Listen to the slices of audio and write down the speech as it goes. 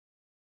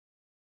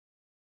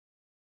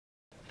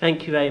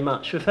Thank you very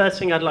much. The first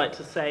thing I'd like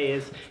to say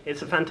is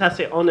it's a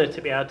fantastic honour to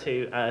be able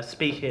to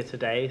speak here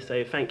today,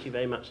 so thank you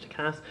very much to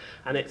Cass,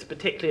 and it's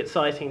particularly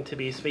exciting to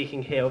be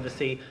speaking here,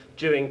 obviously,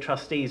 during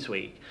Trustees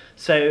Week.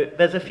 So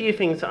there's a few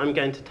things that I'm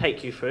going to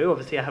take you through.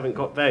 Obviously, I haven't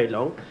got very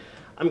long.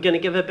 I'm going to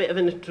give a bit of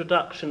an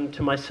introduction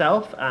to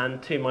myself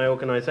and to my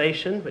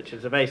organisation, which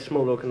is a very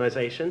small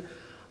organisation.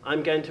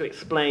 I'm going to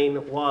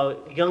explain why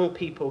young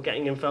people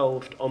getting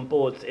involved on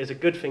boards is a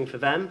good thing for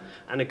them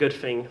and a good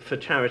thing for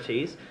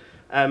charities.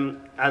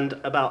 And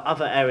about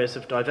other areas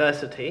of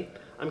diversity.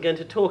 I'm going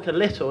to talk a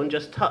little and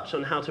just touch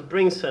on how to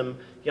bring some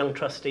young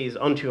trustees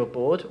onto your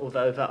board,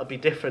 although that'll be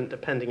different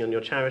depending on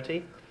your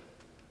charity.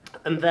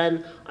 And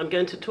then I'm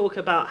going to talk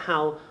about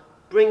how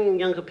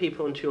bringing younger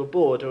people onto your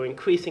board or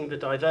increasing the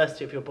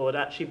diversity of your board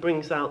actually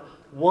brings out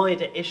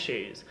wider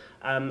issues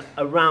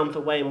around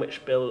the way in which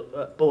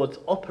boards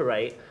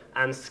operate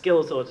and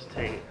skills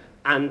auditing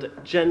and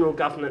general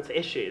governance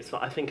issues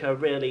that I think are a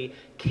really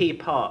key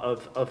part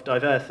of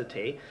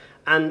diversity.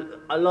 And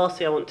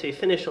lastly, I want to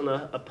finish on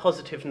a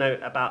positive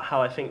note about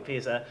how I think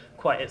these are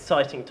quite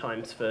exciting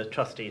times for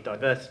trustee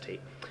diversity.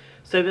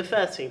 So the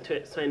first thing, to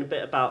explain a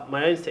bit about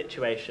my own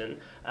situation,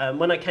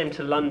 when I came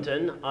to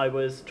London, I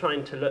was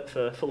trying to look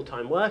for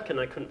full-time work and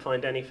I couldn't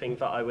find anything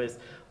that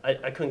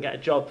I couldn't get a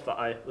job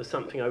that was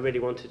something I really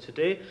wanted to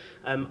do.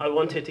 I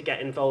wanted to get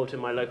involved in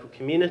my local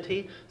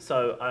community,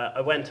 so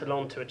I went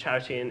along to a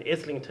charity in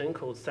Islington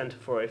called Centre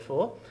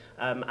 404,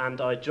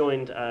 and I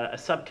joined a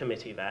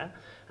subcommittee there.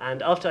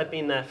 And after I'd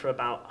been there for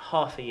about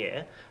half a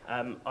year,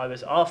 I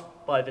was asked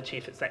by the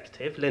Chief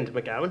Executive, Linda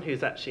McGowan,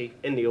 who's actually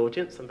in the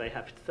audience, I'm very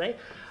happy to say,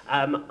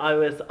 I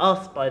was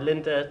asked by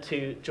Linda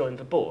to join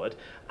the board.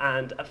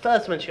 And at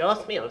first when she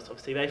asked me, I was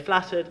obviously very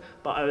flattered,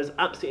 but I was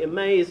absolutely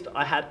amazed.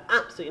 I had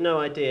absolutely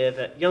no idea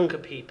that younger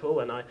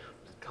people, and I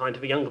was kind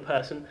of a younger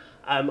person,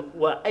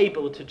 were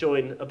able to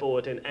join a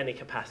board in any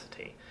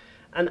capacity.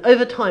 And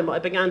over time, what I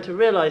began to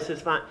realise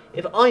is that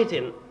if I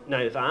didn't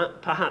know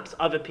that, perhaps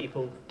other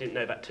people didn't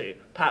know that too.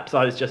 Perhaps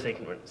I was just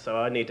ignorant, so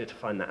I needed to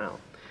find that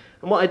out.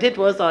 And what I did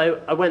was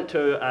I went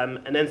to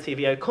an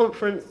NCVO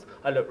conference,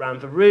 I looked around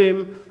the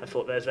room, I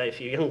thought there was very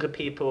few younger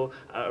people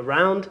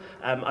around,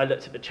 I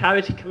looked at the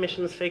Charity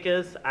Commission's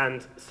figures,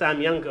 and Sam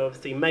Younger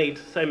obviously made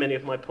so many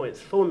of my points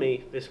for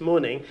me this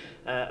morning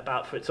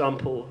about, for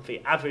example,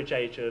 the average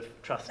age of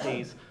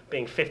trustees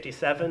being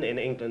 57 in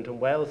England and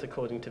Wales,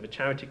 according to the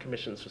Charity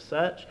Commission's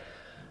research.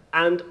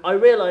 And I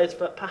realised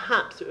that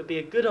perhaps it would be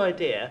a good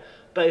idea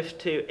both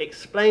to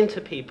explain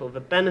to people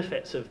the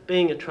benefits of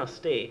being a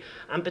trustee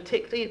and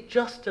particularly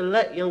just to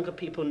let younger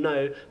people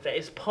know that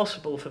it's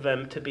possible for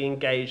them to be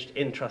engaged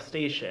in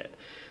trusteeship.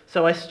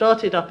 So I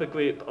started up a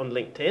group on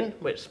LinkedIn,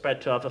 which spread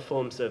to other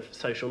forms of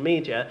social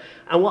media,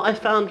 and what I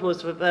found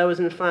was that there was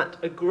in fact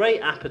a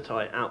great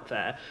appetite out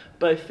there,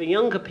 both for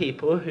younger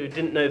people who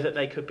didn't know that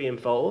they could be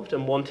involved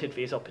and wanted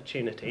these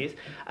opportunities,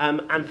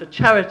 and for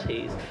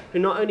charities who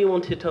not only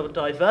wanted to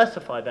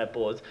diversify their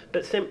boards,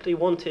 but simply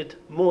wanted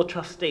more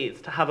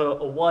trustees to have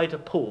a wider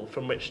pool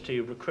from which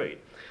to recruit.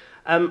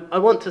 I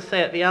want to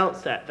say at the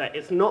outset that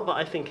it's not that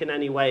I think in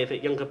any way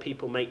that younger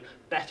people make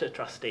better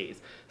trustees.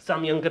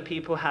 Some younger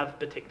people have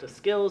particular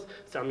skills,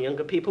 some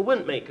younger people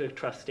wouldn't make good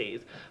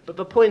trustees. But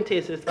the point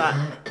is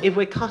that if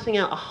we're cutting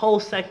out a whole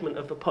segment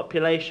of the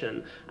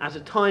population at a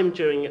time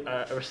during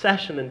a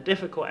recession and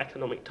difficult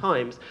economic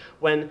times,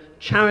 when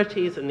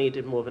charities are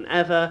needed more than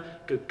ever,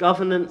 good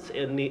governance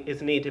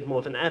is needed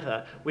more than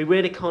ever, we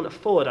really can't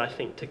afford, I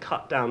think, to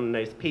cut down on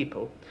those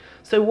people.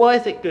 So why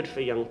is it good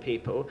for young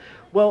people?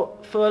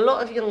 Well, for a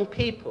lot of young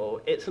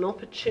people, it's an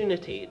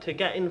opportunity to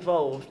get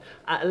involved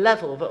at a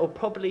level that will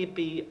probably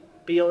be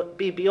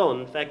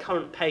beyond their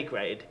current pay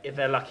grade if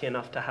they're lucky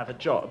enough to have a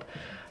job.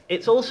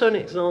 It's also an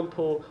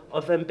example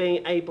of them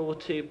being able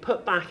to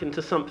put back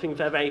into something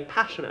they're very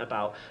passionate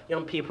about.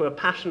 Young people are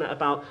passionate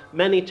about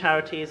many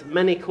charities,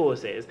 many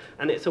causes,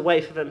 and it's a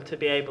way for them to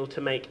be able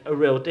to make a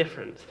real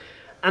difference.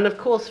 And of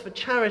course, for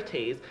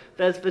charities,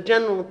 there's the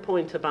general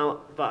point that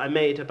I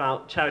made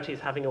about charities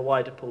having a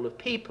wider pool of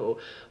people,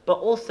 but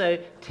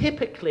also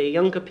typically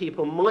younger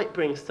people might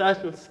bring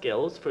certain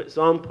skills, for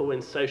example,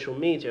 in social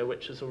media,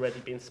 which has already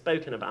been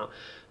spoken about,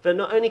 that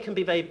not only can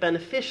be very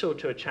beneficial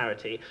to a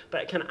charity,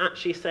 but it can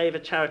actually save a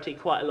charity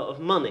quite a lot of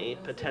money,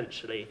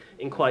 potentially,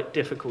 in quite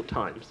difficult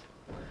times.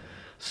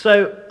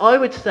 So I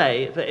would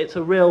say that it's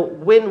a real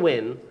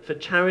win-win for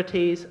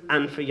charities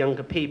and for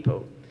younger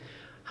people.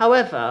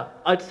 However,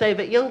 I'd say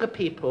that younger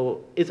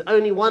people is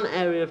only one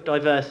area of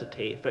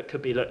diversity that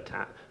could be looked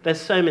at. There's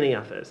so many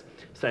others.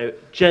 So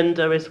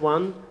gender is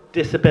one,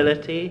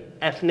 disability,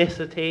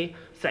 ethnicity,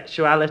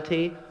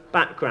 sexuality,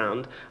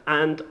 background,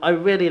 and I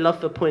really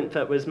love the point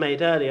that was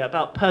made earlier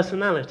about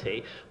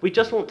personality. We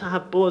just want to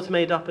have boards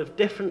made up of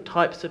different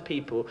types of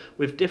people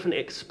with different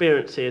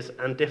experiences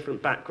and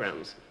different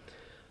backgrounds.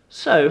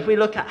 So if we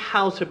look at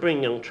how to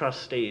bring young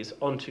trustees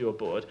onto your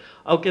board,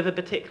 I'll give a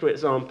particular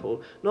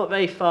example. Not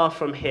very far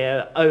from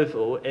here,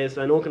 Oval, is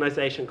an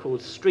organisation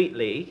called Street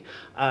League,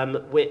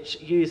 which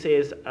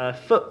uses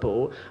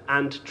football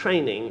and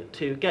training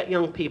to get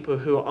young people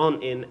who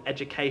aren't in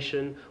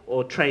education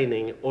or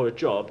training or a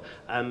job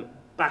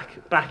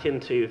back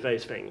into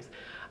those things.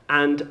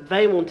 And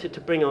they wanted to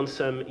bring on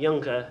some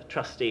younger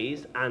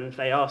trustees, and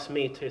they asked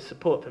me to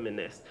support them in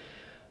this.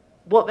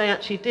 What they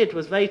actually did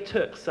was they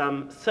took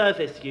some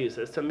service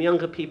users, some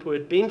younger people who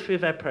had been through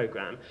their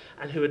program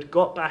and who had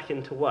got back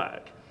into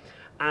work.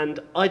 And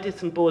I did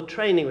some board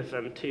training with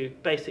them to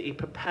basically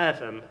prepare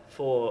them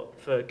for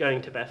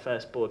going to their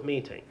first board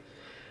meeting.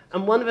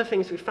 And one of the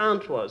things we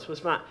found was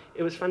that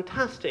it was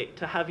fantastic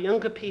to have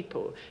younger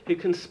people who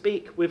can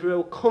speak with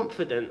real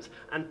confidence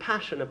and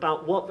passion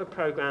about what the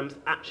program's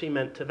actually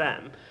meant to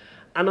them.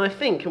 And I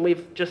think, and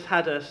we've just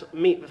had a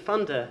Meet the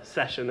Funder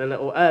session a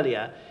little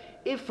earlier,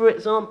 if, for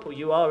example,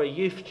 you are a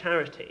youth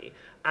charity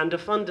and a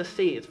funder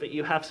sees that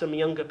you have some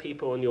younger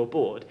people on your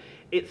board,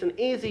 it's an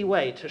easy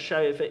way to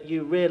show that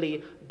you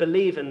really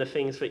believe in the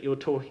things that you're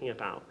talking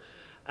about.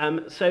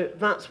 So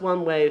that's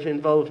one way of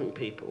involving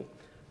people.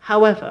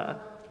 However,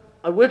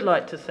 I would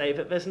like to say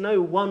that there's no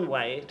one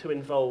way to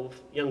involve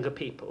younger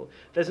people.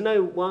 There's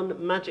no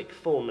one magic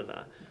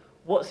formula.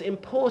 What's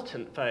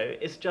important, though,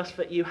 is just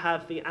that you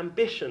have the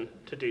ambition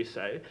to do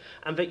so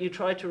and that you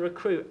try to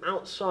recruit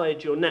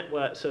outside your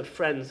networks of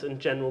friends and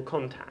general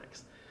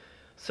contacts.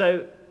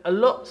 So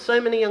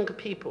many younger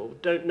people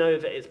don't know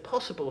that it's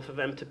possible for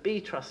them to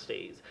be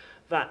trustees,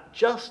 that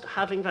just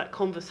having that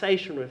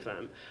conversation with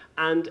them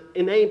and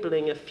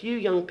enabling a few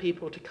young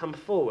people to come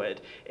forward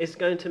is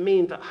going to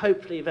mean that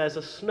hopefully there's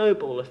a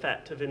snowball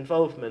effect of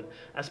involvement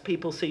as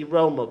people see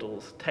role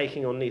models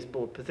taking on these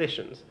board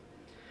positions.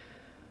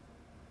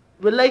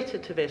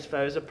 Related to this,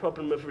 though, is a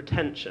problem of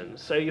retention.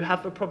 So you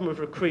have a problem of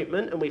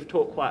recruitment, and we've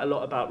talked quite a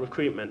lot about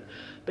recruitment,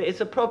 but it's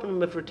a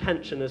problem of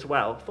retention as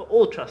well for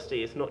all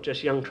trustees, not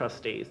just young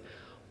trustees.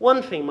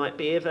 One thing might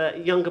be if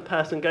a younger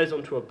person goes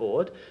onto a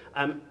board,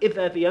 if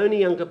they're the only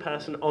younger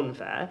person on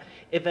there,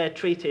 if they're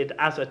treated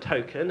as a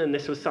token, and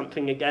this was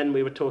something, again,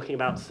 we were talking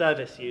about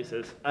service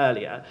users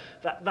earlier,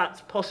 that's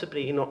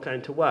possibly not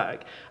going to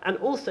work. And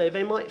also,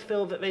 they might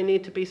feel that they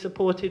need to be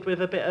supported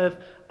with a bit of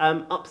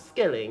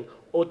upskilling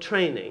or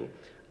training,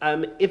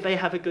 if they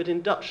have a good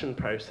induction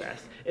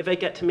process, if they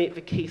get to meet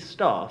the key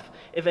staff,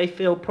 if they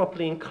feel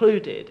properly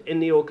included in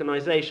the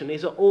organisation.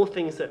 These are all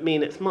things that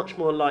mean it's much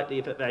more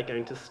likely that they're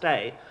going to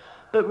stay.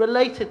 But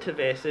related to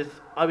this is,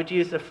 I would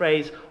use the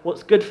phrase,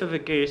 what's good for the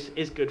goose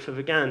is good for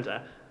the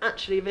gander.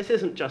 Actually, this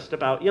isn't just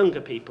about younger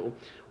people.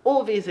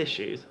 All these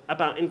issues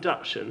about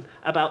induction,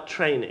 about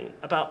training,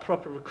 about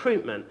proper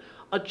recruitment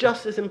are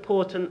just as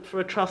important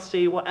for a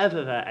trustee,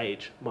 whatever their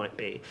age might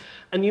be.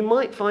 And you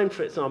might find,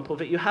 for example,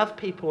 that you have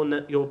people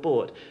on your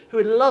board who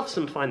would love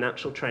some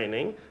financial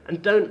training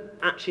and don't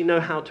actually know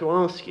how to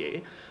ask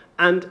you.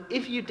 And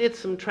if you did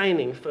some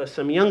training for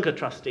some younger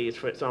trustees,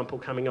 for example,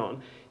 coming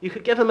on, you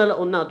could give them a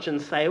little nudge and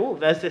say, oh,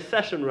 there's this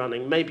session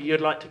running, maybe you'd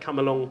like to come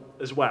along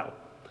as well.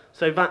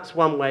 So that's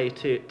one way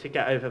to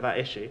get over that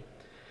issue.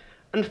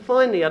 And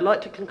finally, I'd like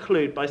to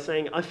conclude by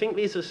saying I think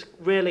these are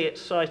really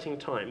exciting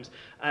times.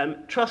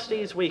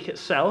 Trustees Week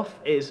itself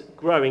is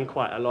growing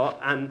quite a lot,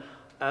 and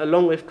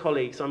along with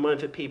colleagues, I'm one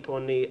of the people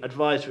on the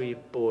advisory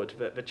board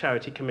that the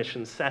Charity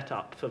Commission set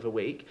up for the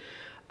week.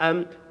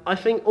 I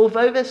think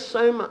although there's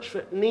so much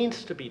that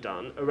needs to be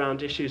done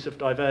around issues of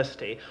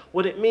diversity,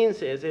 what it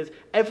means is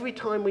every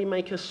time we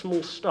make a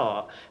small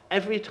start,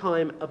 every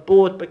time a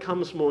board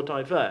becomes more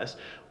diverse,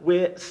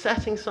 we're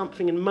setting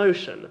something in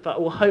motion that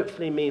will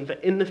hopefully mean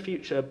that in the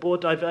future, board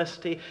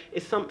diversity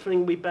is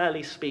something we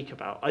barely speak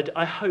about.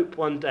 I hope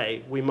one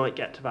day we might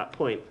get to that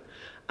point.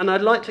 And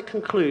I'd like to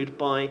conclude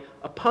by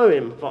a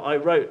poem that I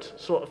wrote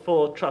sort of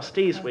for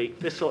Trustees Week.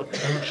 This sort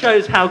of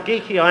shows how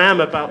geeky I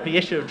am about the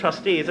issue of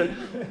trustees. And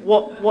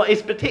what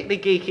is particularly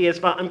geeky is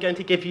that I'm going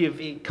to give you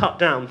the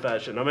cut-down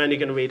version. I'm only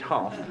going to read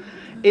half.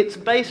 It's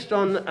based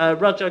on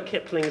Rudyard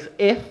Kipling's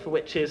If,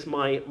 which is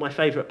my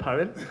favourite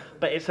poem,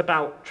 but it's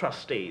about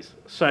trustees.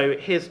 So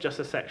here's just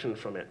a section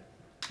from it.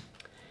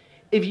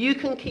 If you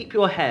can keep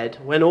your head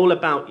when all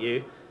about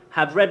you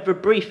have read the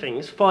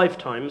briefings 5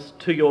 times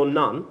to your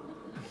none,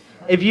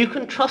 if you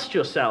can trust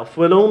yourself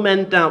when all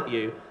men doubt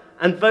you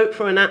and vote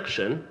for an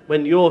action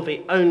when you're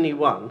the only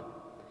one,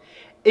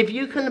 if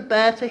you can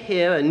bear to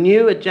hear a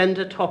new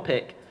agenda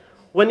topic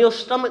when your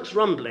stomach's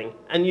rumbling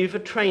and you've a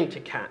train to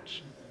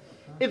catch,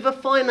 if the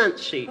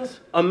finance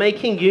sheets are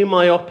making you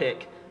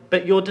myopic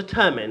but you're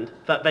determined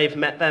that they've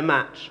met their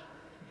match,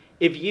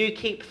 if you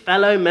keep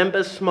fellow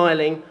members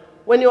smiling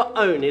when your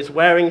own is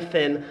wearing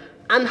thin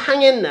and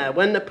hang in there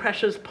when the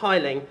pressure's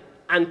piling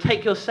and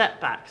take your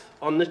setbacks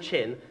on the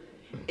chin,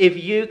 if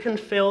you can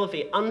fill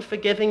the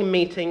unforgiving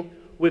meeting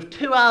with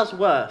 2 hours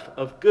worth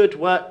of good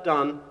work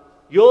done,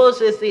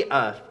 yours is the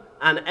earth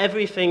and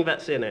everything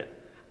that's in it.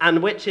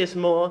 And which is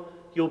more,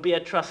 you'll be a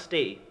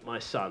trustee, my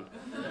son.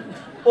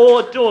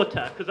 Or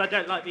daughter, because I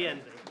don't like the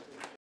ending.